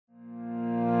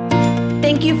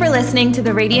Thank you for listening to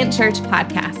the Radiant Church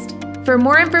podcast. For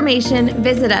more information,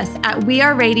 visit us at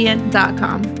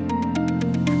weareradiant.com.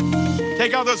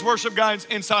 Take out those worship guides.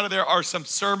 Inside of there are some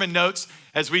sermon notes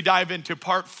as we dive into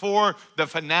part 4, the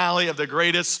finale of the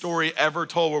greatest story ever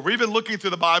told, where we've been looking through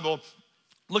the Bible,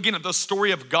 looking at the story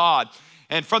of God,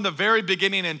 and from the very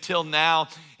beginning until now,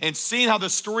 and seeing how the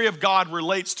story of God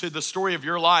relates to the story of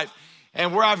your life.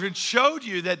 And where I've showed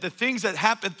you that the things that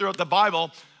happen throughout the Bible,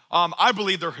 I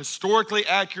believe they're historically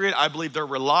accurate. I believe they're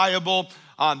reliable.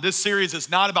 This series is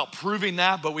not about proving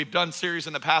that, but we've done series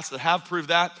in the past that have proved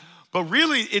that. But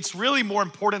really, it's really more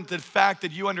important the fact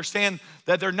that you understand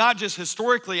that they're not just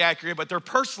historically accurate, but they're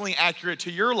personally accurate to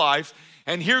your life.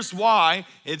 And here's why.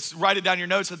 It's write it down in your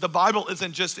notes that the Bible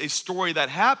isn't just a story that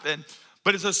happened,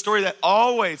 but it's a story that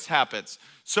always happens.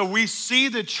 So we see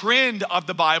the trend of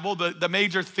the Bible, the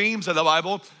major themes of the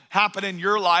Bible happen in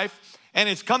your life. And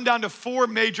it's come down to 4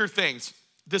 major things.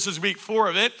 This is week 4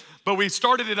 of it, but we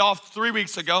started it off 3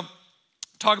 weeks ago.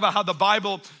 Talk about how the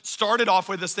Bible started off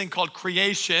with this thing called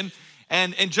creation.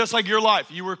 And just like your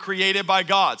life, you were created by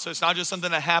God. So it's not just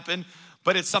something that happened,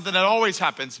 but it's something that always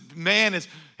happens. Man is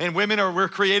and women we're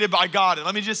created by God. And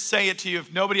let me just say it to you.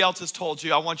 If nobody else has told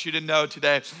you, I want you to know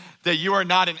today that you are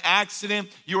not an accident.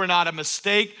 You are not a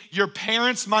mistake. Your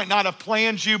parents might not have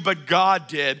planned you, but God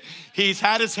did. He's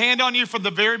had his hand on you from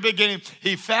the very beginning.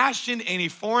 He fashioned and he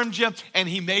formed you and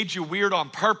he made you weird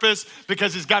on purpose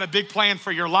because he's got a big plan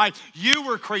for your life. You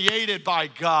were created by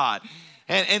God.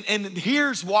 And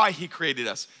here's why he created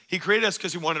us. He created us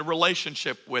because he wanted a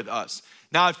relationship with us.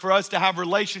 Now, for us to have a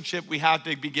relationship, we have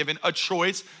to be given a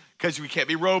choice because we can't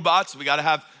be robots. We got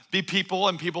to be people,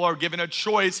 and people are given a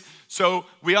choice. So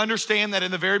we understand that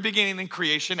in the very beginning in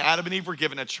creation, Adam and Eve were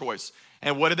given a choice.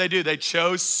 And what did? They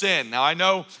chose sin. Now, I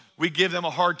know we give them a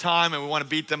hard time and we want to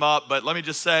beat them up, but let me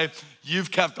just say,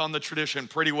 you've kept on the tradition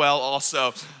pretty well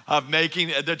also of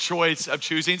making the choice of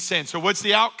choosing sin. So what's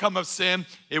the outcome of sin?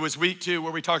 It was week 2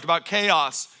 where we talked about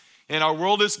chaos. And our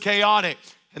world is chaotic.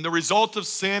 And the result of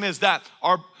sin is that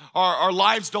our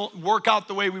lives don't work out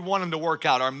the way we want them to work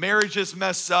out. Our marriages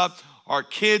mess up. Our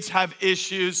kids have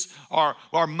issues.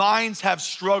 Our minds have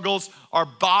struggles. Our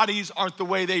bodies aren't the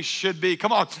way they should be.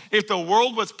 Come on, if the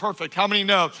world was perfect, how many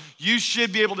know you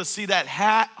should be able to see that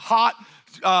hot,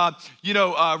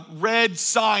 red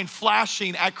sign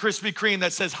flashing at Krispy Kreme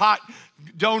that says hot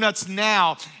donuts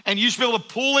now, and you should be able to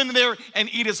pull in there and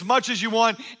eat as much as you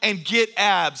want and get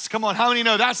abs. Come on, how many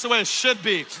know that's the way it should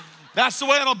be? That's the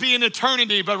way it'll be in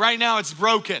eternity, but right now it's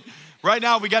broken. Right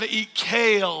now we got to eat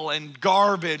kale and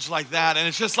garbage like that, and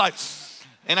it's just like,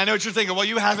 and I know what you're thinking, well,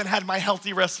 you haven't had my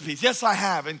healthy recipes. Yes, I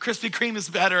have, and Krispy Kreme is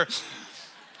better.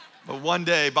 But one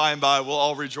day, by and by, we'll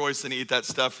all rejoice and eat that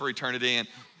stuff for eternity.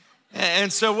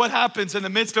 And so what happens in the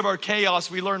midst of our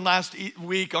chaos, we learned last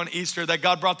week on Easter that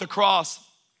God brought the cross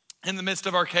in the midst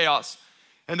of our chaos.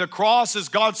 And the cross is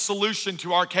God's solution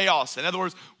to our chaos. In other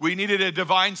words, we needed a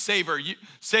divine savior.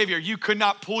 You could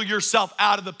not pull yourself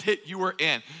out of the pit you were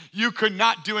in. You could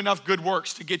not do enough good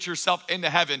works to get yourself into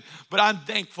heaven. But I'm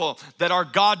thankful that our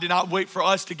God did not wait for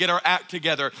us to get our act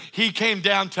together. He came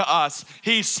down to us.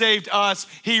 He saved us.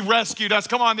 He rescued us.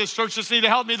 Come on, this church just need to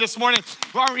help me this morning.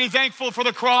 Aren't we thankful for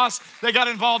the cross that got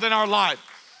involved in our life?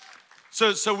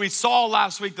 So we saw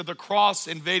last week that the cross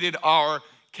invaded our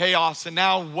chaos, and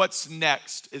now what's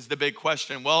next is the big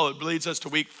question. Well, it leads us to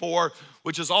week 4,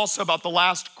 which is also about the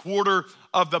last quarter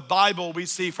of the Bible. We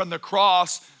see from the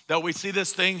cross that we see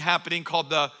this thing happening called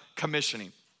the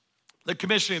commissioning. The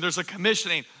commissioning, there's a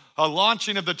commissioning, a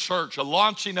launching of the church, a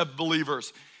launching of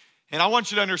believers. And I want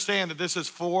you to understand that this is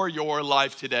for your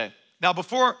life today. Now,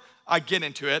 before I get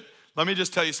into it, let me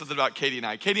just tell you something about Katie and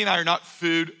I. Katie and I are not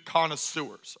food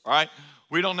connoisseurs, all right?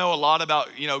 We don't know a lot about,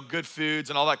 good foods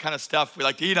and all that kind of stuff. We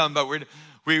like to eat them, but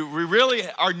we really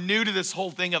are new to this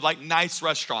whole thing of like nice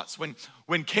restaurants.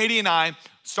 When Katie and I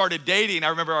started dating, I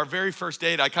remember our very first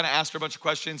date, I kind of asked her a bunch of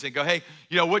questions and go, hey,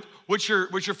 what's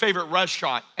your favorite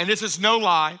restaurant? And this is no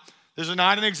lie. This is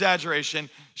not an exaggeration.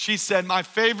 She said, my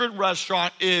favorite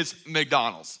restaurant is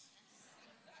McDonald's.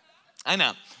 I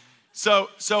know. So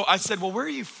I said, well, where are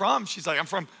you from? She's like, I'm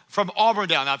from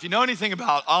Auburndale. Now, if you know anything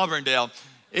about Auburndale,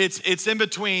 it's in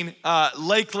between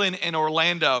Lakeland and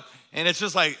Orlando. And it's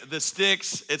just like the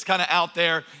sticks, it's kind of out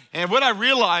there. And what I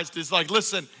realized is like,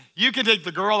 listen, you can take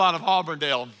the girl out of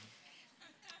Auburndale,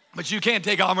 but you can't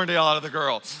take Auburndale out of the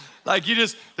girl. Like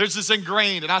there's this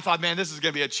ingrained, and I thought, man, this is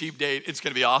gonna be a cheap date. It's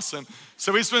gonna be awesome.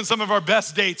 So we spent some of our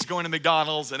best dates going to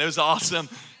McDonald's, and it was awesome.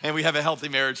 And we have a healthy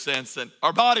marriage since. And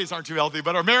our bodies aren't too healthy,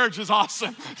 but our marriage is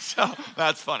awesome. So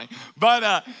that's funny.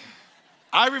 But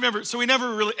I remember, so we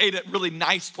never really ate at really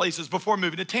nice places before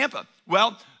moving to Tampa. Well,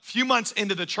 a few months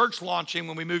into the church launching,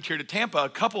 when we moved here to Tampa, a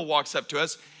couple walks up to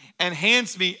us and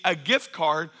hands me a gift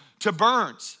card to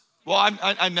Burns. Well,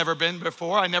 I'd never been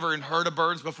before. I never even heard of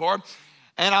Burns before.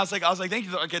 And I was like, thank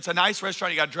you. Like, it's a nice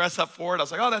restaurant. You got to dress up for it. I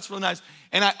was like, oh, that's really nice.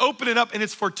 And I open it up and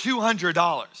it's for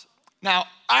 $200. Now,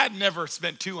 I'd never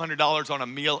spent $200 on a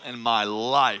meal in my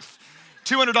life.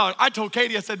 $200. I told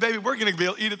Katie, I said, baby, we're going to be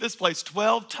able to eat at this place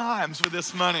 12 times with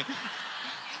this money.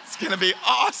 It's going to be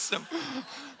awesome.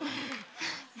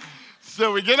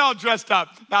 So we get all dressed up.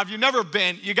 Now, if you've never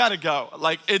been, you got to go.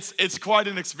 Like, it's quite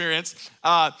an experience.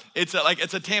 It's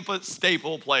a Tampa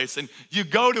staple place, and you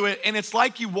go to it, and it's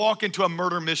like you walk into a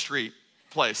murder mystery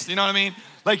place. You know what I mean?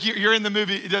 Like you're in the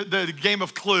movie, the game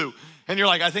of Clue, and you're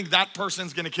like, I think that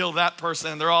person's going to kill that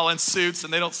person. And they're all in suits,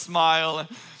 and they don't smile.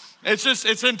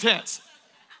 It's intense.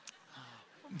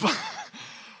 But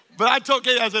I told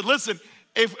Katie, I said, listen,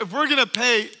 if we're gonna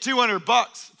pay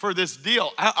 $200 for this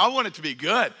deal, I want it to be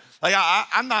good. Like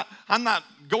I'm not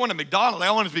going to McDonald's.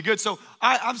 I want it to be good. So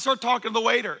I start talking to the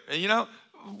waiter. And, you know,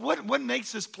 what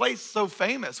makes this place so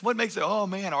famous? What makes it? Oh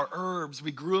man, our herbs,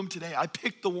 we grew them today. I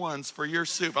picked the ones for your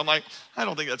soup. I'm like, I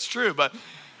don't think that's true, but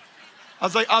I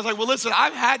was like, well, listen,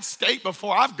 I've had steak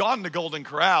before. I've gone to Golden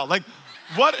Corral. Like,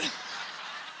 what's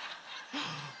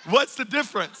the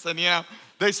difference? And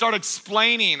they start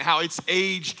explaining how it's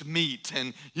aged meat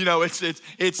and,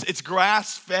 it's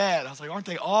grass-fed. I was like, aren't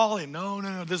they all? And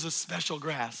no, there's a special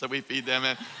grass that we feed them.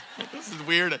 And this is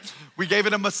weird. We gave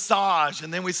it a massage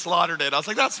and then we slaughtered it. I was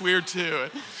like, that's weird too.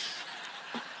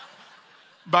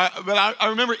 But I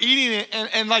remember eating it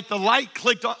and like the light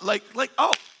clicked on, like,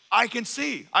 oh, I can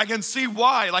see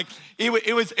why. Like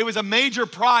it was a major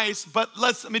price, but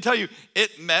let me tell you,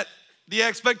 it met the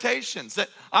expectations that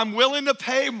I'm willing to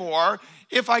pay more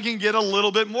if I can get a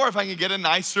little bit more, if I can get a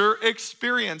nicer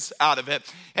experience out of it.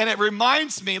 And it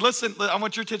reminds me, listen, I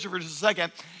want your attention for just a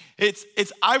second.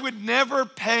 I would never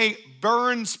pay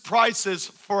Burns prices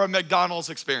for a McDonald's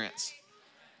experience.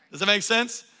 Does that make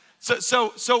sense?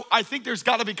 So I think there's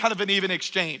gotta be kind of an even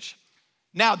exchange.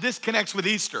 Now this connects with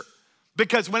Easter,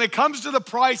 because when it comes to the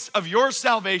price of your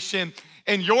salvation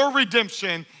and your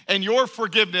redemption and your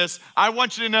forgiveness, I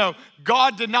want you to know,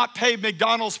 God did not pay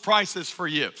McDonald's prices for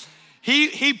you.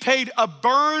 He paid a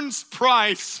Burns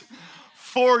price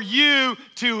for you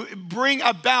to bring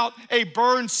about a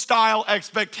Burns style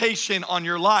expectation on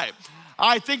your life.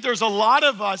 I think there's a lot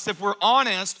of us, if we're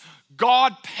honest,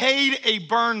 God paid a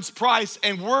Burns price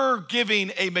and we're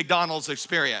giving a McDonald's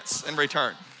experience in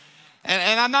return.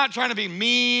 And I'm not trying to be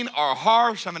mean or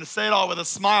harsh. I'm gonna say it all with a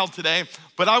smile today,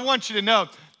 but I want you to know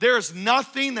there's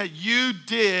nothing that you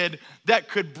did that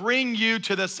could bring you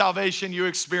to the salvation you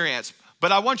experienced.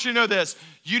 But I want you to know this,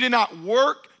 you did not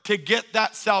work to get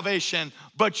that salvation,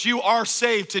 but you are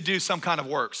saved to do some kind of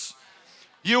works.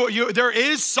 There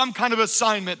is some kind of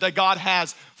assignment that God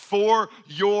has for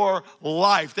your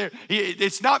life.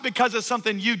 It's not because of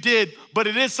something you did, but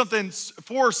it is something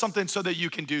for something so that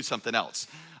you can do something else.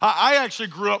 I actually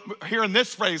grew up hearing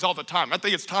this phrase all the time. I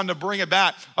think it's time to bring it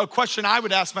back. A question I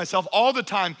would ask myself all the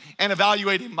time and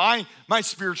evaluating my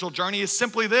spiritual journey is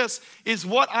simply this: is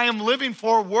what I am living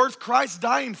for worth Christ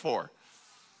dying for?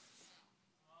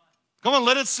 Come on,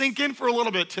 let it sink in for a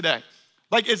little bit today.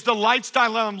 Like, is the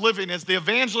lifestyle I'm living, is the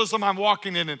evangelism I'm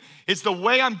walking in, and is the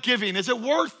way I'm giving, is it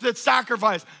worth the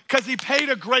sacrifice? Because he paid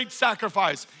a great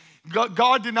sacrifice.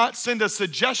 God did not send a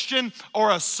suggestion or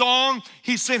a song.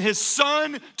 He sent his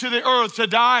son to the earth to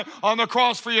die on the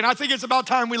cross for you. And I think it's about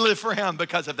time we live for him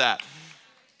because of that.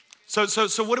 So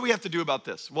what do we have to do about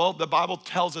this? Well, the Bible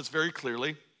tells us very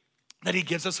clearly that he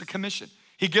gives us a commission.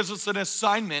 He gives us an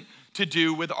assignment to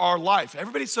do with our life.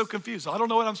 Everybody's so confused. I don't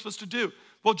know what I'm supposed to do.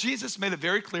 Well, Jesus made it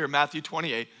very clear in Matthew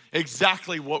 28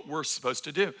 exactly what we're supposed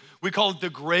to do. We call it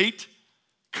the Great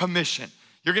Commission.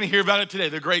 You're gonna hear about it today,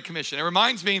 the Great Commission. It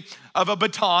reminds me of a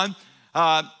baton,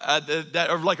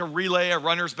 or like a relay, a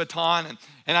runner's baton.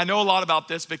 And I know a lot about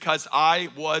this because I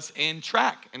was in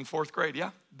track in 4th grade. Yeah,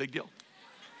 big deal.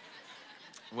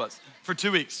 It was, for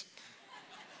 2 weeks.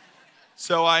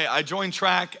 So I joined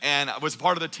track and I was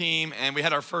part of the team, and we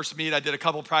had our first meet. I did a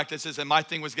couple practices, and my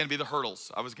thing was gonna be the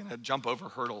hurdles. I was gonna jump over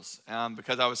hurdles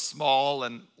because I was small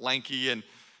and lanky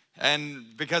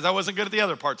and because I wasn't good at the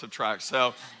other parts of track.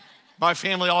 So my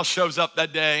family all shows up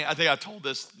that day. I think I told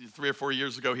this 3 or 4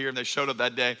 years ago here, and they showed up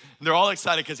that day. And they're all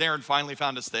excited because Aaron finally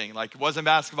found his thing. Like, it wasn't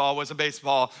basketball, it wasn't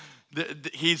baseball.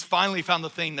 He's finally found the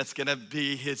thing that's gonna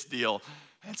be his deal.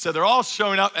 And so they're all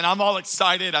showing up, and I'm all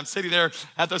excited. I'm sitting there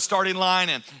at the starting line,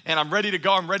 and I'm ready to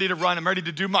go. I'm ready to run. I'm ready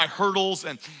to do my hurdles,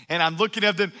 and I'm looking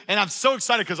at them, and I'm so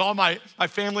excited because all my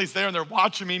family's there, and they're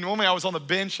watching me. Normally, I was on the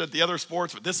bench at the other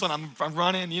sports, but this one, I'm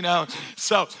running, you know.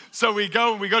 So we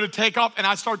go to take off, and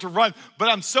I start to run, but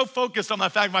I'm so focused on the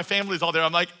fact my family's all there.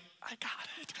 I'm like,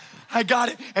 I got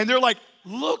it. And they're like,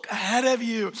 look ahead of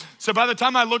you. So by the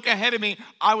time I look ahead of me,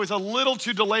 I was a little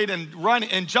too delayed in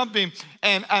running and jumping,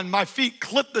 and my feet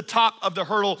clipped the top of the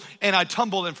hurdle, and I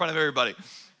tumbled in front of everybody.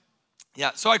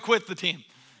 Yeah, so I quit the team.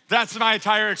 That's my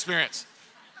entire experience.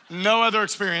 No other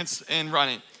experience in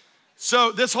running.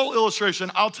 So this whole illustration,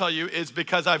 I'll tell you, is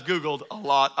because I've Googled a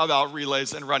lot about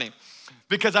relays and running.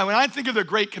 Because when I think of the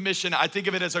Great Commission, I think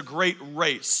of it as a great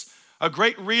race. A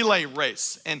great relay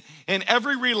race. And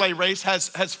every relay race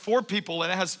has 4 people,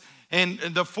 and it has, and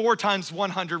the 4 times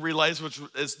 100 relays, which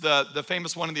is the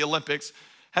famous one in the Olympics,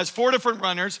 has 4 different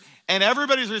runners, and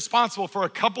everybody's responsible for a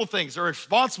couple things. They're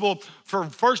responsible for,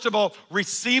 first of all,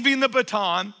 receiving the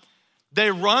baton, they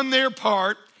run their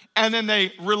part, and then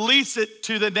they release it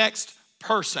to the next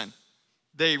person.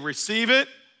 They receive it,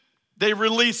 they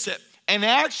release it. And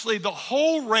actually, the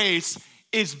whole race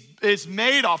is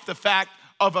made off the fact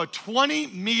of a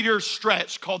 20-meter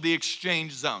stretch called the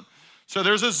exchange zone. So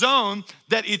there's a zone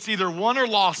that it's either won or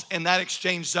lost in that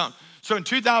exchange zone. So in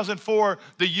 2004,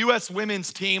 the U.S.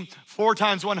 women's team, 4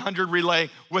 times 100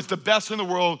 relay, was the best in the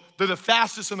world. They're the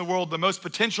fastest in the world, the most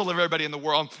potential of everybody in the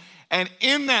world. And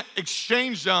in that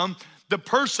exchange zone, the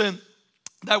person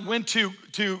that went to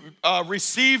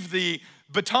receive the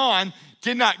baton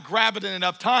did not grab it in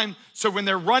enough time. So when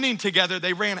they're running together,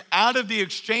 they ran out of the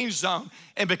exchange zone.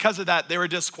 And because of that, they were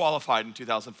disqualified in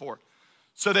 2004.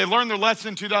 So they learned their lesson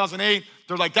in 2008.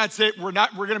 They're like, that's it. We're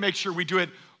gonna make sure we do it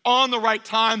on the right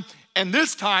time. And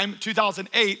this time,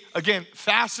 2008, again,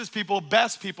 fastest people,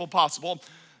 best people possible.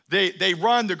 They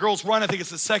run, the girls run, I think it's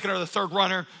the second or the third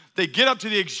runner. They get up to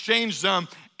the exchange zone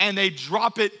and they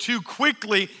drop it too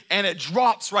quickly and it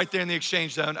drops right there in the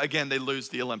exchange zone. Again, they lose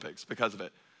the Olympics because of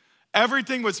it.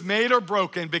 Everything was made or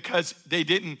broken because they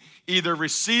didn't either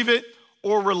receive it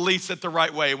or release it the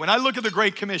right way. When I look at the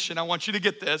Great Commission, I want you to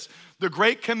get this. The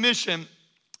Great Commission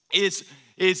is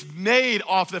made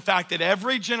off the fact that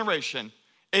every generation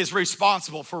is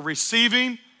responsible for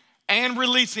receiving and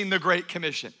releasing the Great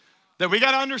Commission. That we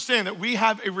gotta understand that we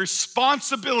have a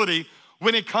responsibility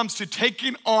when it comes to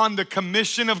taking on the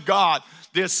commission of God,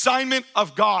 the assignment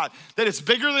of God, that it's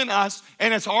bigger than us,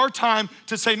 and it's our time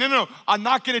to say, no, I'm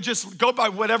not gonna just go by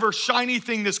whatever shiny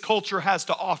thing this culture has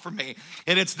to offer me,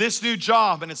 and it's this new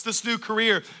job, and it's this new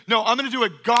career. No, I'm gonna do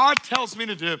what God tells me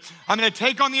to do. I'm gonna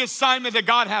take on the assignment that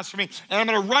God has for me, and I'm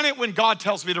gonna run it when God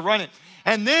tells me to run it.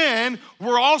 And then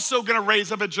we're also gonna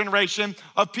raise up a generation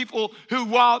of people who,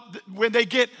 when they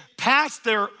get past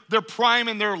their prime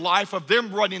in their life of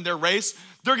them running their race,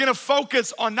 they're gonna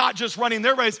focus on not just running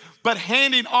their race, but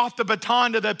handing off the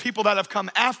baton to the people that have come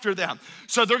after them.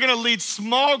 So they're gonna lead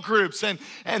small groups and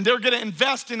they're gonna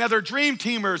invest in other dream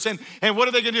teamers. And what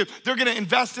are they gonna do? They're gonna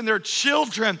invest in their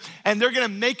children, and they're gonna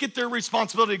make it their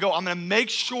responsibility to go, I'm gonna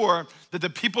make sure that the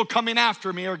people coming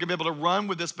after me are gonna be able to run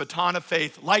with this baton of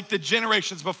faith like the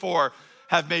generations before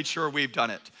have made sure we've done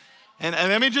it. And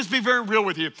let me just be very real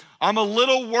with you. I'm a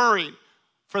little worried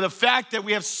for the fact that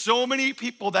we have so many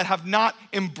people that have not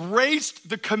embraced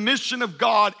the commission of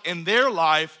God in their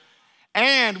life,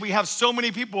 and we have so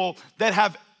many people that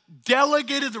have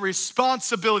delegated the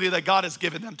responsibility that God has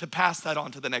given them to pass that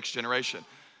on to the next generation.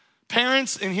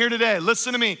 Parents in here today,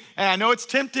 listen to me. And I know it's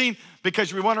tempting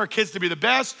because we want our kids to be the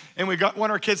best and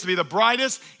want our kids to be the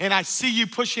brightest. And I see you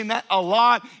pushing that a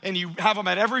lot, and you have them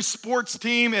at every sports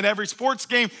team and every sports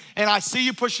game. And I see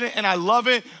you pushing it and I love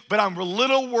it, but I'm a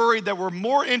little worried that we're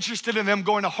more interested in them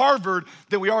going to Harvard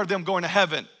than we are them going to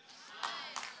heaven.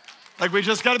 Like, we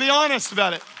just gotta be honest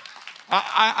about it.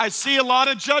 I see a lot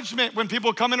of judgment when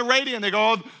people come into Radiant and they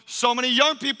go, oh, so many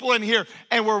young people in here,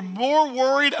 and we're more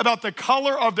worried about the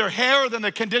color of their hair than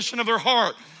the condition of their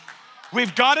heart.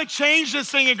 We've got to change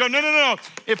this thing and go, no.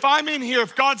 If I'm in here,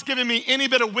 if God's given me any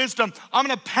bit of wisdom, I'm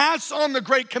gonna pass on the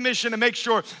Great Commission and make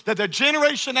sure that the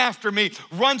generation after me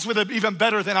runs with it even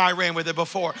better than I ran with it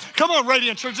before. Come on,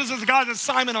 Radiant Church, this is God's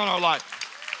assignment on our life.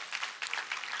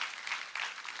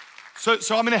 So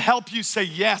I'm gonna help you say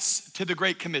yes to the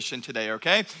Great Commission today,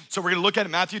 okay? So we're gonna look at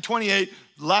Matthew 28,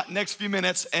 next few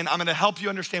minutes, and I'm gonna help you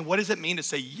understand what does it mean to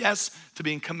say yes to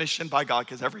being commissioned by God,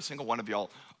 because every single one of y'all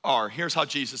are. Here's how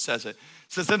Jesus says it. It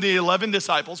says, then the 11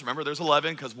 disciples, remember there's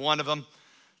 11 because one of them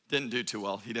didn't do too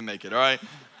well. He didn't make it, all right?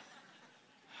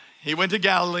 He went to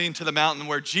Galilee and to the mountain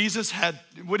where Jesus had,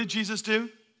 what did Jesus do?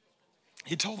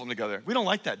 He told them to go there. We don't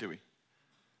like that, do we?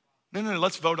 No,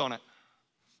 let's vote on it.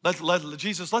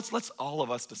 Jesus, let's all of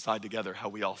us decide together how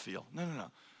we all feel. No.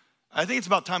 I think it's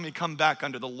about time we come back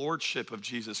under the lordship of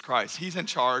Jesus Christ. He's in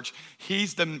charge.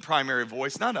 He's the primary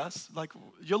voice, not us. Like,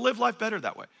 you'll live life better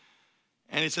that way.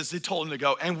 And it says he told him to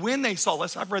go. And when they saw,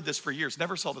 I've read this for years,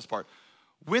 never saw this part.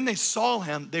 When they saw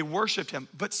him, they worshiped him,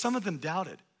 but some of them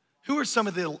doubted. Who are some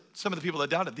of the people that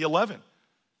doubted? The 11.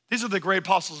 These are the great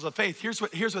apostles of faith. Here's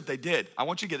what they did. I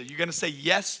want you to get it. You're going to say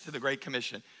yes to the Great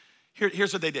Commission.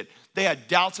 Here's what they did. They had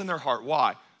doubts in their heart.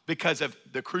 Why? Because of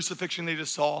the crucifixion they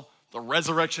just saw, the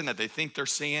resurrection that they think they're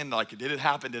seeing. Like, did it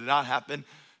happen? Did it not happen?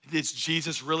 Is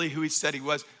Jesus really who he said he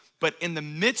was? But in the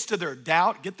midst of their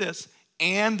doubt, get this,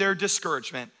 and their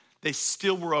discouragement, they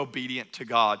still were obedient to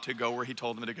God to go where he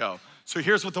told them to go. So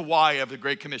here's what the why of the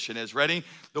Great Commission is. Ready?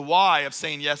 The why of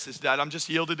saying yes is that I'm just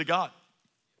yielded to God.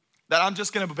 That I'm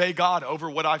just going to obey God over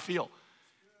what I feel.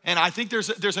 And I think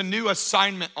there's a new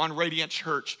assignment on Radiant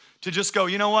Church to just go,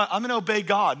 you know what? I'm going to obey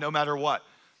God no matter what.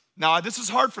 Now, this is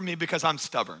hard for me because I'm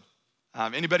stubborn.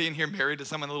 Anybody in here married to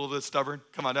someone a little bit stubborn?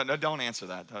 Come on, don't answer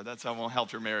that. That won't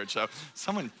help your marriage. So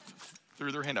someone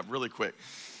threw their hand up really quick.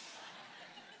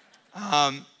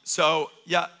 I'm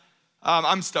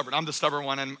stubborn. I'm the stubborn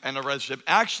one in a relationship.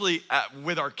 Actually,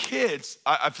 with our kids,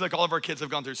 I feel like all of our kids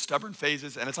have gone through stubborn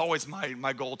phases, and it's always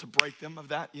my goal to break them of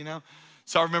that, you know?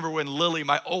 So I remember when Lily,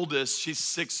 my oldest, she's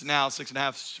 6 now,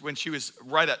 6.5, when she was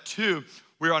right at 2,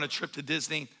 we were on a trip to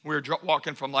Disney. We were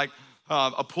walking from like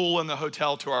a pool in the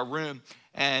hotel to our room,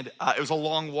 and it was a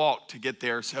long walk to get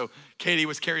there. So Katie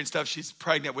was carrying stuff. She's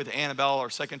pregnant with Annabelle,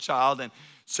 our second child, and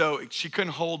so she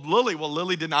couldn't hold Lily. Well,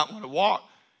 Lily did not want to walk.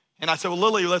 And I said, well,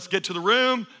 Lily, let's get to the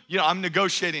room. You know, I'm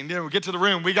negotiating. Then we get to the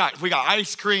room. We got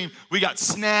ice cream. We got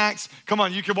snacks. Come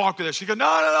on, you can walk with us. She goes, no,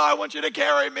 I want you to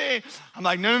carry me. I'm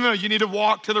like, no, you need to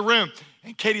walk to the room.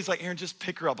 And Katie's like, Aaron, just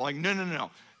pick her up. I'm like,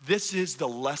 no. This is the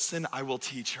lesson I will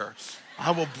teach her. I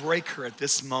will break her at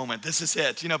this moment. This is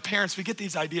it. You know, parents, we get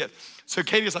these ideas. So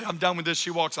Katie's like, I'm done with this.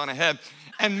 She walks on ahead.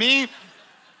 And me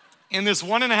and this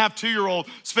 1.5, 2-year-old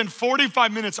spend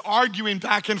 45 minutes arguing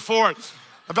back and forth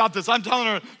about this. I'm telling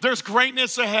her, there's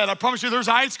greatness ahead. I promise you, there's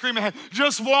ice cream ahead.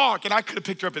 Just walk. And I could have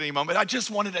picked her up at any moment. I just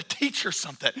wanted to teach her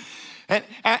something. And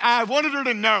I wanted her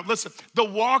to know, listen, the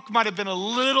walk might have been a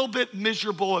little bit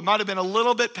miserable. It might have been a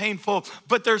little bit painful,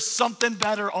 but there's something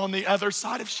better on the other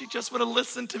side if she just would have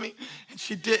listened to me. And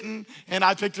she didn't. And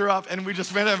I picked her up and we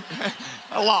just went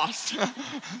lost.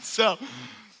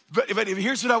 But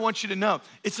here's what I want you to know.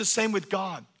 It's the same with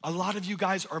God. A lot of you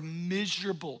guys are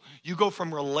miserable. You go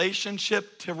from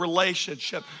relationship to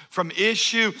relationship, from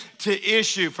issue to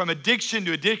issue, from addiction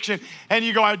to addiction, and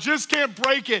you go, I just can't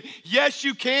break it. Yes,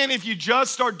 you can if you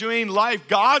just start doing life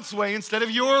God's way instead of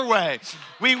your way.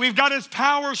 We've got this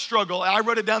power struggle. I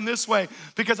wrote it down this way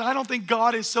because I don't think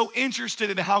God is so interested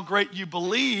in how great you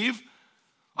believe.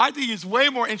 I think he's way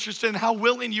more interested in how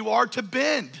willing you are to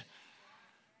bend.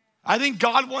 I think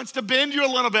God wants to bend you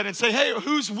a little bit and say, hey,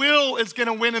 whose will is going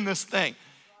to win in this thing?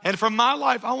 And for my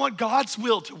life, I want God's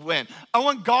will to win. I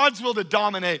want God's will to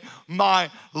dominate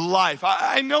my life.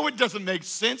 I know it doesn't make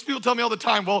sense. People tell me all the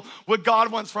time, well, what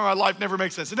God wants for my life never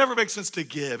makes sense. It never makes sense to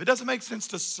give. It doesn't make sense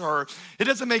to serve. It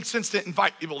doesn't make sense to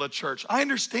invite people to church. I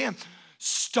understand.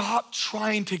 Stop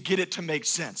trying to get it to make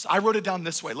sense. I wrote it down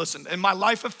this way. Listen, in my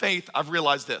life of faith, I've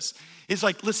realized this. It's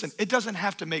like, listen, it doesn't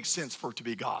have to make sense for it to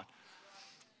be God.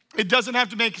 It doesn't have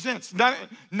to make sense.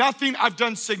 Nothing I've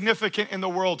done significant in the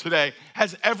world today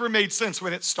has ever made sense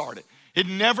when it started. It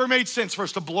never made sense for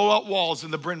us to blow out walls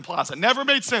in the Bryn Plaza. It never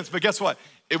made sense, but guess what?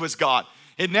 It was God.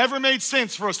 It never made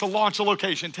sense for us to launch a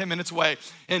location 10 minutes away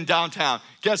in downtown.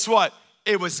 Guess what?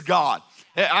 It was God.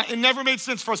 It never made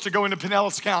sense for us to go into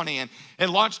Pinellas County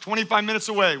and launch 25 minutes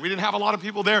away. We didn't have a lot of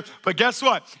people there, but guess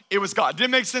what? It was God. It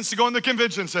didn't make sense to go in the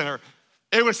convention center.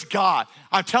 It was God.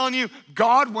 I'm telling you,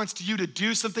 God wants you to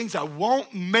do some things that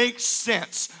won't make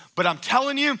sense. But I'm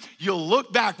telling you, you'll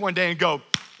look back one day and go,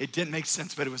 it didn't make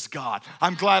sense, but it was God.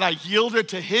 I'm glad I yielded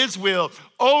to his will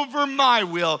over my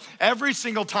will. Every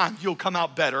single time, you'll come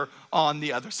out better on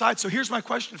the other side. So here's my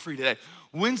question for you today.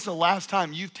 When's the last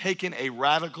time you've taken a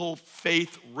radical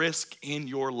faith risk in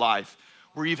your life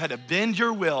where you've had to bend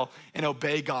your will and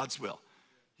obey God's will?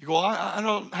 You go, I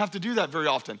don't have to do that very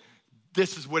often.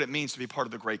 This is what it means to be part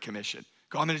of the Great Commission.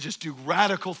 Go, I'm gonna just do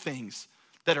radical things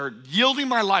that are yielding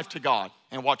my life to God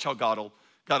and watch how God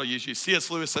will use you. C.S.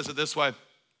 Lewis says it this way.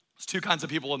 There's two kinds of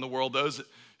people in the world. Those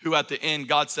who at the end,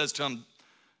 God says to them,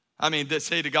 they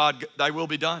say to God, thy will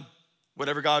be done,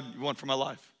 whatever God you want for my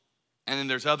life. And then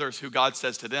there's others who God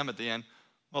says to them at the end,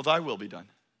 well, thy will be done.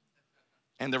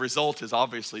 And the result is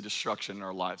obviously destruction in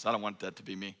our lives. I don't want that to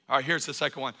be me. All right, here's the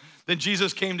second one. Then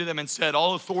Jesus came to them and said,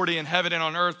 all authority in heaven and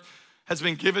on earth has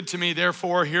been given to me.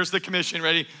 Therefore, here's the commission,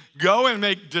 ready? Go and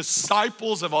make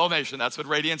disciples of all nations. That's what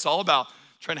Radiant's all about,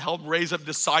 trying to help raise up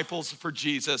disciples for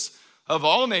Jesus of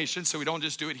all nations. So we don't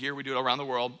just do it here, we do it around the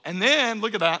world. And then,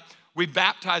 look at that, we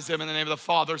baptize them in the name of the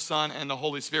Father, Son, and the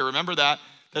Holy Spirit. Remember that.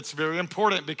 That's very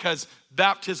important because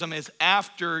baptism is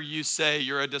after you say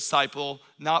you're a disciple,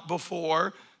 not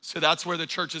before. So that's where the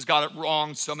church has got it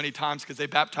wrong so many times because they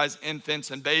baptize infants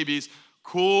and babies.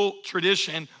 Cool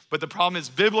tradition, but the problem is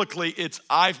biblically, it's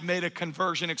I've made a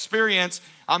conversion experience.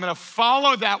 I'm gonna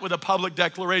follow that with a public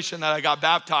declaration that I got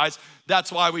baptized.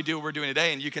 That's why we do what we're doing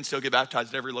today, and you can still get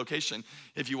baptized at every location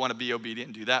if you wanna be obedient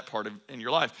and do that part in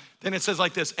your life. Then it says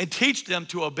like this, and teach them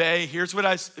to obey. Here's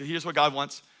what God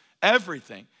wants.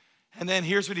 Everything. And then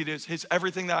here's what he does. It's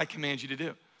everything that I command you to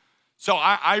do. So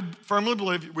I firmly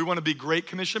believe we want to be Great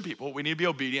Commission people. We need to be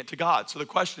obedient to God. So the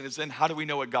question is then, how do we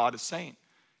know what God is saying?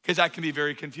 Because that can be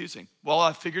very confusing. Well,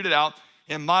 I figured it out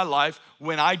in my life.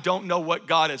 When I don't know what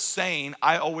God is saying,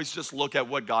 I always just look at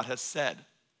what God has said.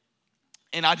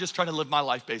 And I just try to live my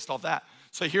life based off that.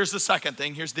 So here's the second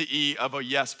thing. Here's the E of a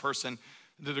yes person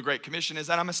to the Great Commission is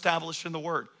that I'm established in the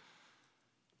Word.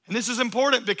 And this is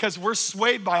important because we're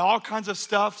swayed by all kinds of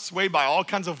stuff, swayed by all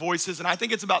kinds of voices, and I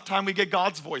think it's about time we get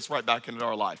God's voice right back into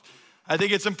our life. I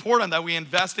think it's important that we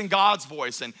invest in God's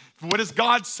voice and what is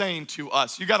God saying to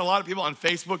us? You got a lot of people on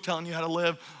Facebook telling you how to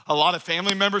live, a lot of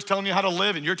family members telling you how to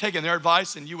live, and you're taking their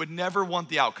advice, and you would never want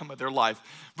the outcome of their life,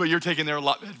 but you're taking their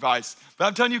advice. But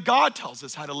I'm telling you, God tells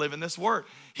us how to live in this word.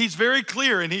 He's very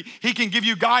clear, and he can give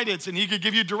you guidance, and he can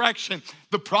give you direction.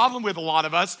 The problem with a lot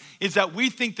of us is that we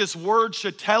think this word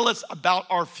should tell us about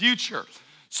our future.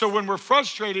 So when we're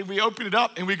frustrated, we open it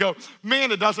up and we go,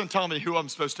 man, it doesn't tell me who I'm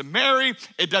supposed to marry.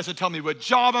 It doesn't tell me what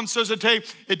job I'm supposed to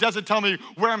take. It doesn't tell me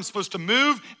where I'm supposed to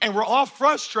move. And we're all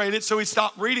frustrated, so we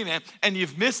stop reading it. And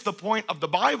you've missed the point of the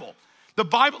Bible. The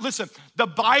Bible, listen, the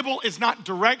Bible is not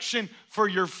direction for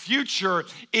your future.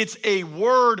 It's a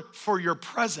word for your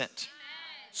present.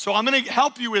 So I'm gonna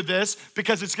help you with this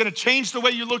because it's gonna change the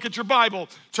way you look at your Bible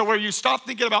to where you stop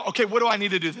thinking about, okay, what do I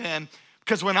need to do then?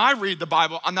 Because when I read the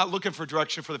Bible, I'm not looking for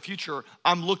direction for the future.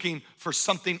 I'm looking for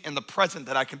something in the present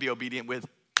that I can be obedient with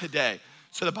today.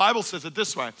 So the Bible says it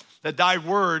this way, that thy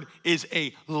word is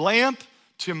a lamp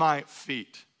to my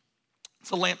feet.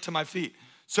 It's a lamp to my feet.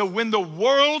 So when the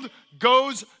world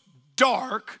goes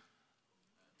dark,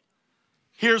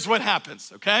 here's what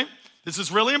happens, okay? This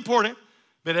is really important,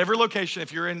 but every location,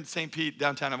 if you're in St. Pete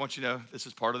downtown, I want you to know this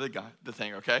is part of the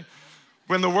thing, okay?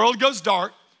 When the world goes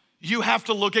dark, you have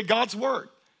to look at God's word.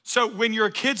 So when your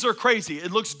kids are crazy,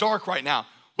 it looks dark right now.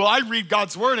 Well, I read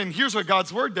God's word, and here's what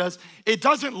God's word does. It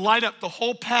doesn't light up the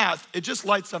whole path. It just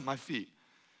lights up my feet.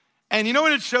 And you know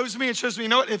what it shows me? It shows me, you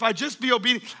know what? If I just be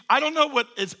obedient, I don't know what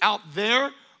is out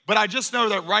there, but I just know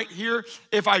that right here,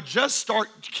 if I just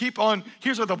keep on,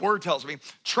 here's what the word tells me.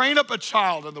 Train up a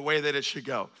child in the way that it should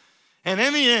go. And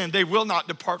in the end, they will not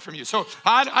depart from you. So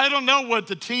I don't know what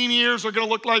the teen years are gonna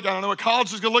look like. I don't know what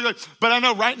college is gonna look like. But I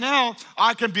know right now,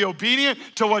 I can be obedient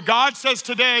to what God says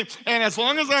today. And as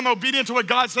long as I'm obedient to what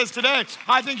God says today,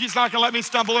 I think he's not gonna let me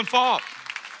stumble and fall.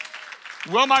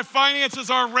 Well, my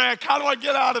finances are wrecked. How do I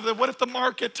get out of it? What if the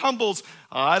market tumbles?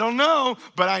 I don't know,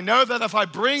 but I know that if I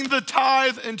bring the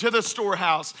tithe into the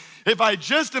storehouse, if I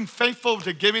just am faithful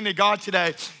to giving to God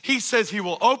today, he says he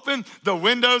will open the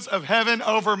windows of heaven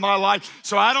over my life.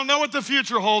 So I don't know what the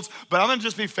future holds, but I'm gonna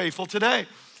just be faithful today.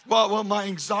 Well, my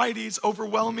anxiety is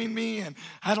overwhelming me, and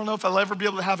I don't know if I'll ever be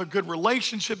able to have a good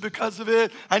relationship because of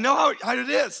it. I know how it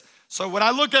is. So when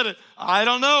I look at it, I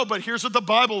don't know, but here's what the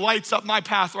Bible lights up my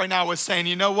path right now with saying,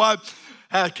 you know what?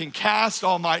 I can cast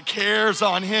all my cares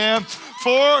on him,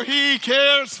 for he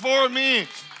cares for me.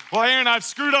 Well, Aaron, I've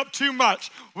screwed up too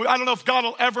much. I don't know if God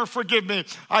will ever forgive me.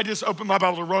 I just opened my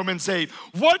Bible to Romans 8.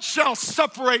 What shall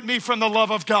separate me from the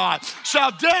love of God?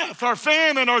 Shall death or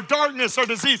famine or darkness or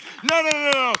disease?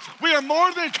 No. We are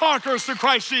more than conquerors through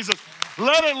Christ Jesus.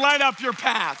 Let it light up your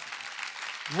path.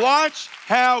 Watch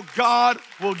how God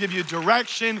will give you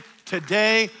direction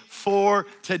today for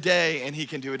today, and he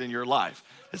can do it in your life.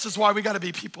 This is why we got to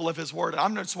be people of his word. I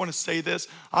just want to say this.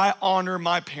 I honor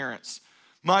my parents.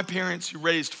 My parents who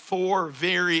raised 4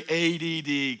 very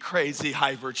ADD, crazy,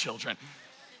 hyper children.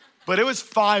 But it was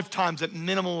 5 times at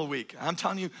minimum a week. I'm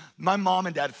telling you, my mom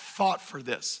and dad fought for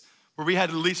this, where we had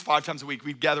at least 5 times a week.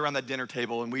 We'd gather around that dinner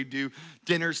table and we'd do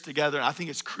dinners together. And I think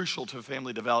it's crucial to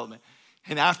family development.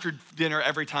 And after dinner,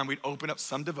 every time we'd open up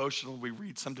some devotional, we'd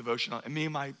read some devotional. And me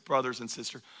and my brothers and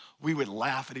sister, we would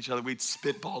laugh at each other. We'd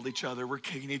spitball at each other. We're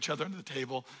kicking each other under the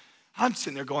table. I'm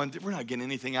sitting there going, we're not getting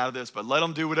anything out of this, but let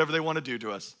them do whatever they want to do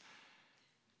to us.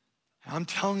 And I'm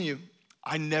telling you,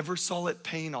 I never saw it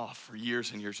paying off for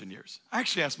years and years and years. I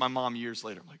actually asked my mom years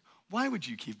later, I'm like, why would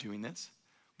you keep doing this?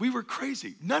 We were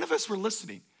crazy. None of us were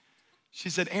listening. She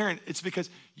said, Aaron, it's because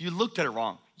you looked at it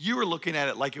wrong. You were looking at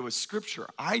it like it was scripture.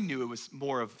 I knew it was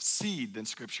more of seed than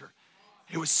scripture.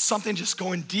 It was something just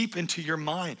going deep into your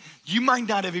mind. You might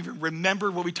not have even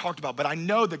remembered what we talked about, but I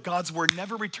know that God's word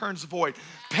never returns void.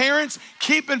 Parents,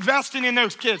 keep investing in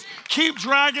those kids. Keep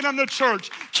dragging them to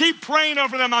church. Keep praying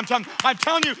over them. I'm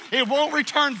telling you, it won't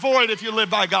return void if you live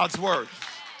by God's word.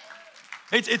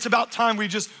 It's about time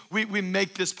we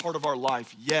make this part of our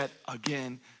life yet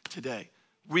again today.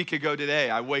 A week ago today,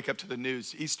 I wake up to the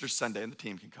news, Easter Sunday, and the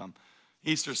team can come.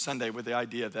 Easter Sunday with the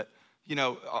idea that,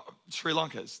 Sri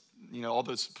Lanka is, all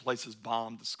those places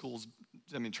bombed, the schools,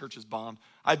 churches bombed.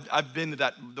 I've been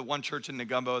to the one church in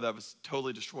Negombo that was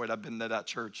totally destroyed. I've been to that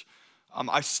church.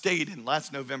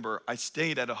 Last November, I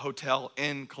stayed at a hotel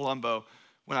in Colombo.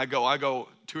 When I go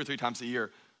 2 or 3 times a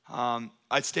year.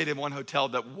 I stayed in one hotel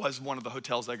that was one of the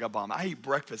hotels that got bombed. I ate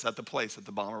breakfast at the place that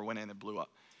the bomber went in and blew up.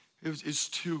 It was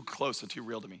too close and too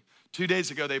real to me. 2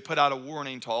 days ago, they put out a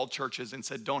warning to all churches and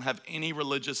said, don't have any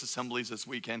religious assemblies this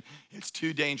weekend. It's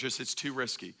too dangerous, it's too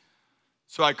risky.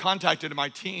 So I contacted my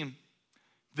team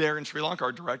there in Sri Lanka,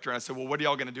 our director, and I said, well, what are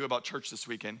y'all gonna do about church this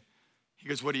weekend? He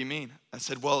goes, what do you mean? I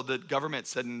said, well, the government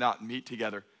said not meet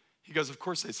together. He goes, of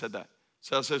course they said that.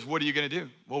 So I says, what are you gonna do?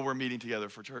 Well, we're meeting together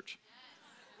for church.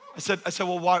 I said,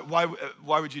 well,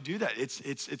 why would you do that? Is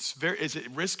it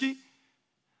risky?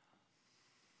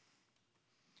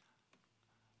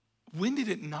 When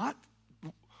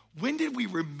did we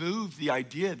remove the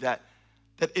idea that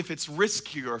if it's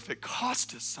risky or if it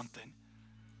costs us something?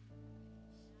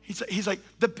 He's like,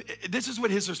 this is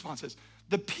what his response is.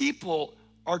 The people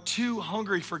are too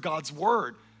hungry for God's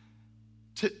word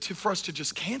for us to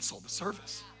just cancel the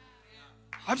service.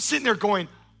 I'm sitting there going,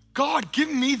 God, give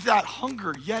me that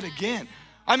hunger yet again.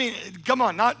 Come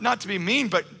on, not to be mean,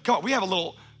 but come on, we have a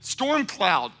little storm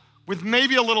cloud with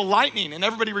maybe a little lightning and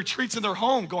everybody retreats in their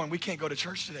home going, we can't go to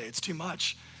church today, it's too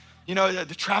much.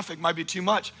 The traffic might be too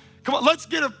much. Come on, let's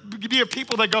be a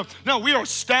people that go, no, we are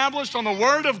established on the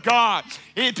word of God.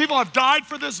 People have died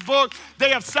for this book.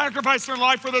 They have sacrificed their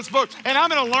life for this book. And I'm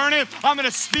gonna learn it. I'm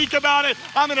gonna speak about it.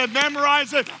 I'm gonna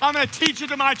memorize it. I'm gonna teach it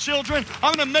to my children.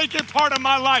 I'm gonna make it part of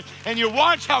my life. And you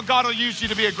watch how God will use you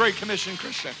to be a Great Commission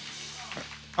Christian.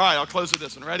 All right, I'll close with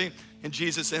this one. Ready? And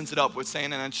Jesus ends it up with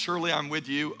saying, and surely I'm with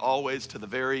you always to the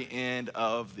very end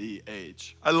of the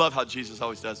age. I love how Jesus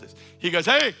always does this. He goes,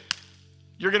 hey,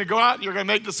 you're gonna go out, you're gonna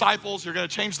make disciples, you're gonna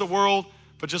change the world,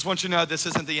 but just want you to know this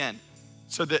isn't the end.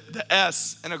 So the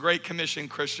S in a Great Commission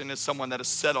Christian is someone that is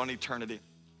set on eternity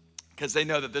because they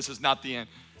know that this is not the end.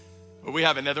 But we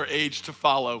have another age to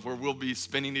follow where we'll be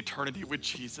spending eternity with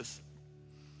Jesus.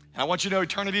 And I want you to know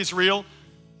eternity is real.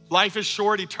 Life is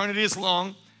short, eternity is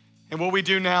long. And what we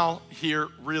do now here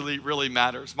really, really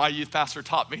matters. My youth pastor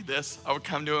taught me this. I would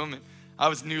come to him and I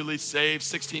was newly saved,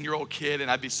 16-year-old kid, and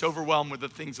I'd be so overwhelmed with the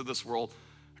things of this world.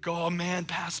 I go, oh man,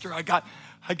 pastor, I got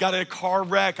a car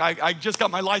wreck. I just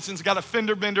got my license, got a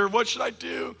fender bender. What should I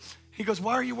do? He goes,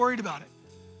 why are you worried about it?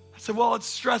 I said, well, it's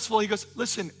stressful. He goes,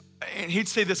 listen, and he'd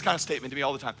say this kind of statement to me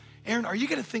all the time. Aaron, are you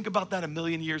gonna think about that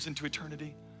 1,000,000 years into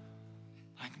eternity?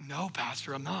 I'm like, no,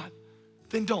 pastor, I'm not.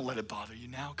 Then don't let it bother you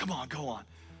now. Come on, go on.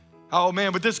 Oh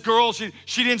man, but this girl,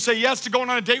 she didn't say yes to going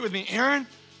on a date with me. Aaron,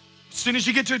 as soon as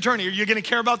you get to eternity, are you gonna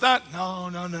care about that?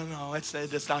 No,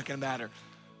 it's not gonna matter.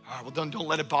 All right, well, don't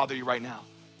let it bother you right now.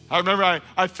 I remember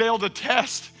I failed a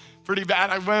test pretty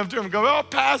bad. I went up to him and go, oh,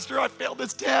 pastor, I failed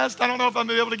this test. I don't know if I'm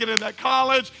gonna be able to get into that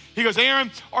college. He goes,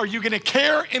 Aaron, are you gonna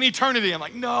care in eternity? I'm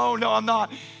like, no, I'm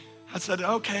not. I said,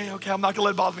 okay, I'm not gonna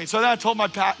let it bother me. So then I told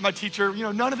my teacher,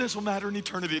 none of this will matter in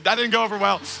eternity. That didn't go over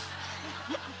well.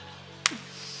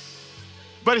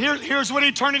 But here's what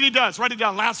eternity does. Write it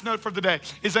down. Last note for the day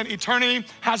is that eternity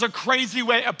has a crazy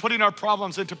way of putting our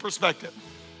problems into perspective.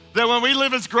 That when we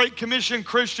live as Great Commission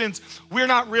Christians, we're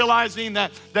not realizing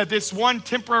that this one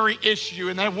temporary issue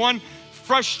and that one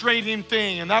frustrating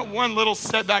thing and that one little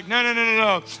setback,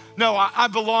 no. I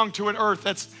belong to an earth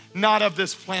that's not of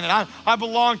this planet. I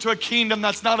belong to a kingdom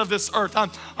that's not of this earth.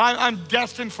 I'm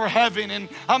destined for heaven and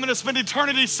I'm gonna spend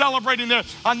eternity celebrating there.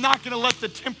 I'm not gonna let the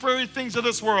temporary things of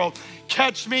this world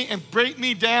catch me and break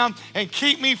me down and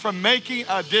keep me from making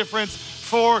a difference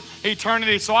for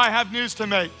eternity. So I have news to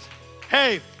make.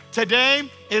 Hey, today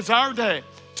is our day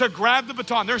to grab the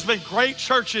baton. There's been great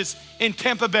churches in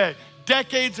Tampa Bay,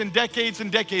 decades and decades and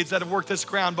decades that have worked this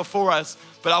ground before us.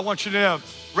 But I want you to know,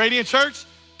 Radiant Church,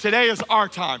 today is our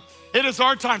time. It is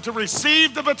our time to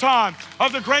receive the baton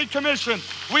of the Great Commission.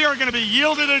 We are going to be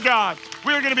yielded to God.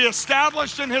 We are going to be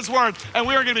established in His Word, and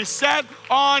we are going to be set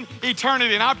on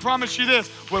eternity. And I promise you this,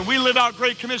 when we live out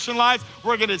Great Commission lives,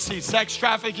 we're going to see sex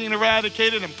trafficking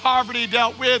eradicated and poverty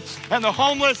dealt with and the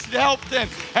homeless helped and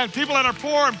people that are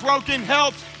poor and broken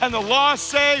helped and the lost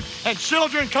saved and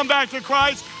children come back to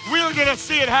Christ. We're going to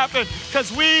see it happen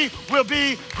because we will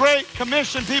be Great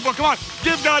Commission people. Come on,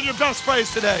 give God your best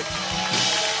praise today.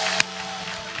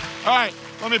 All right,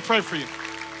 let me pray for you.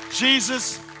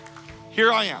 Jesus,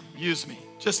 here I am. Use me.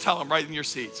 Just tell Him right in your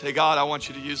seat. Say, God, I want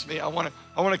you to use me. I want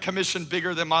a commission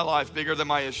bigger than my life, bigger than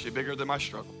my issue, bigger than my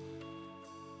struggle.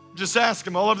 Just ask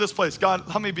Him all over this place. God,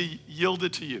 let me be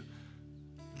yielded to you,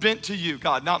 bent to you.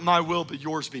 God, not my will, but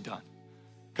yours be done.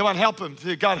 Come on, help Him.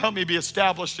 God, help me be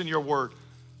established in your word.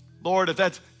 Lord, if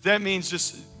that means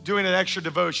just doing an extra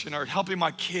devotion or helping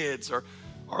my kids or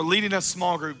leading a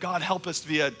small group, God, help us to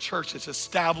be a church that's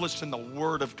established in the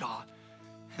Word of God.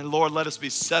 And Lord, let us be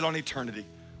set on eternity.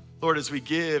 Lord, as we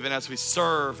give and as we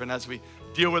serve and as we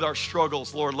deal with our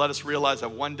struggles, Lord, let us realize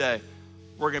that one day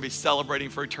we're going to be celebrating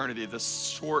for eternity this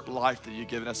short life that you've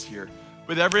given us here.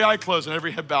 With every eye closed and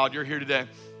every head bowed, you're here today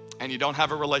and you don't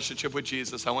have a relationship with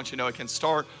Jesus. I want you to know it can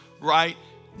start right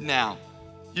now.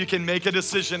 You can make a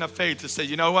decision of faith to say,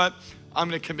 you know what? I'm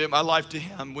going to commit my life to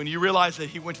Him. When you realize that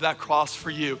He went to that cross for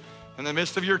you, in the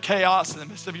midst of your chaos, in the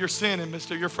midst of your sin, in the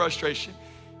midst of your frustration,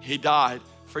 He died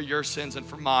for your sins and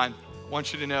for mine. I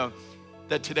want you to know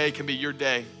that today can be your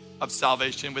day of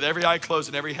salvation. With every eye closed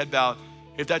and every head bowed,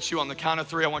 if that's you, on the count of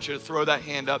 3, I want you to throw that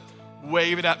hand up,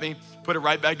 wave it at me, put it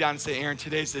right back down and say, Aaron,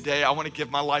 today's the day. I want to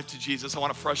give my life to Jesus. I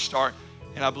want a fresh start,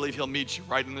 and I believe He'll meet you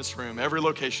right in this room. Every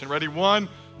location. Ready? 1,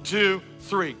 2,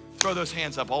 3. Throw those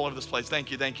hands up all over this place.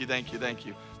 Thank you, thank you, thank you, thank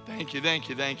you. Thank you, thank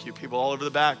you, thank you. People all over the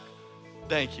back,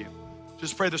 thank you.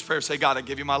 Just pray this prayer. Say, God, I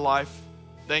give you my life.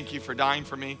 Thank you for dying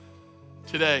for me.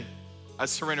 Today, I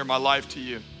surrender my life to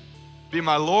you. Be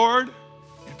my Lord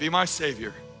and be my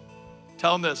Savior.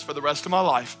 Tell Him this, for the rest of my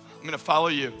life, I'm going to follow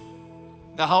you.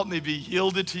 Now help me be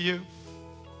yielded to you,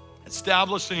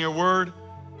 established in your word,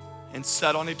 and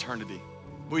set on eternity.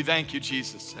 We thank you,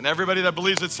 Jesus. And everybody that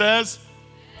believes it says,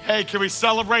 hey, can we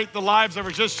celebrate the lives that were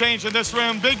just changed in this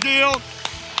room? Big deal,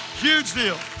 huge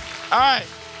deal. All right,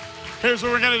 here's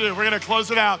what we're gonna do. We're gonna close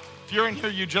it out. If you're in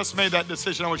here, you just made that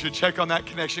decision, I want you to check on that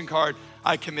connection card.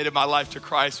 I committed my life to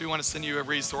Christ. We wanna send you a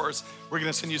resource. We're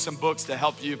gonna send you some books to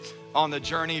help you on the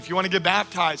journey. If you wanna get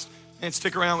baptized, and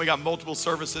stick around, we got multiple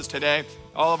services today.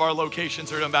 All of our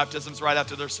locations are doing baptisms right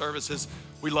after their services.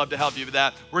 We'd love to help you with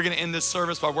that. We're gonna end this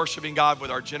service by worshiping God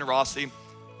with our generosity.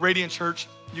 Radiant Church,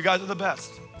 you guys are the best.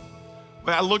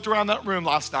 When I looked around that room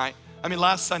last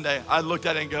Sunday, I looked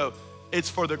at it and go, it's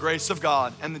for the grace of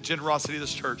God and the generosity of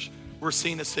this church. We're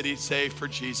seeing a city saved for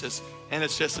Jesus, and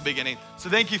it's just the beginning. So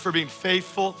thank you for being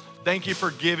faithful. Thank you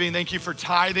for giving. Thank you for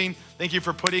tithing. Thank you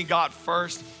for putting God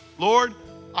first. Lord,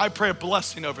 I pray a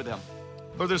blessing over them.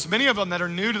 Lord, there's many of them that are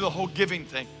new to the whole giving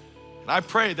thing. And I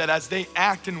pray that as they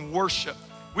act in worship,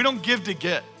 we don't give to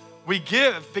get. We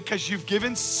give because you've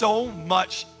given so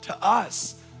much to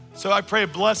us. So I pray a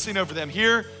blessing over them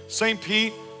here, St.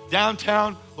 Pete,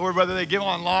 downtown, Lord, whether they give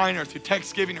online or through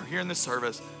text giving or here in the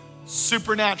service,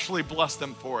 supernaturally bless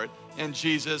them for it. In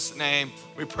Jesus' name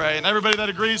we pray. And everybody that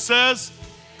agrees says,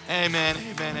 amen,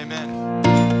 amen,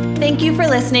 amen. Thank you for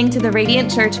listening to the Radiant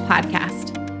Church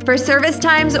podcast. For service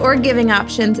times or giving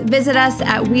options, visit us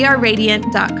at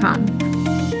weareradiant.com.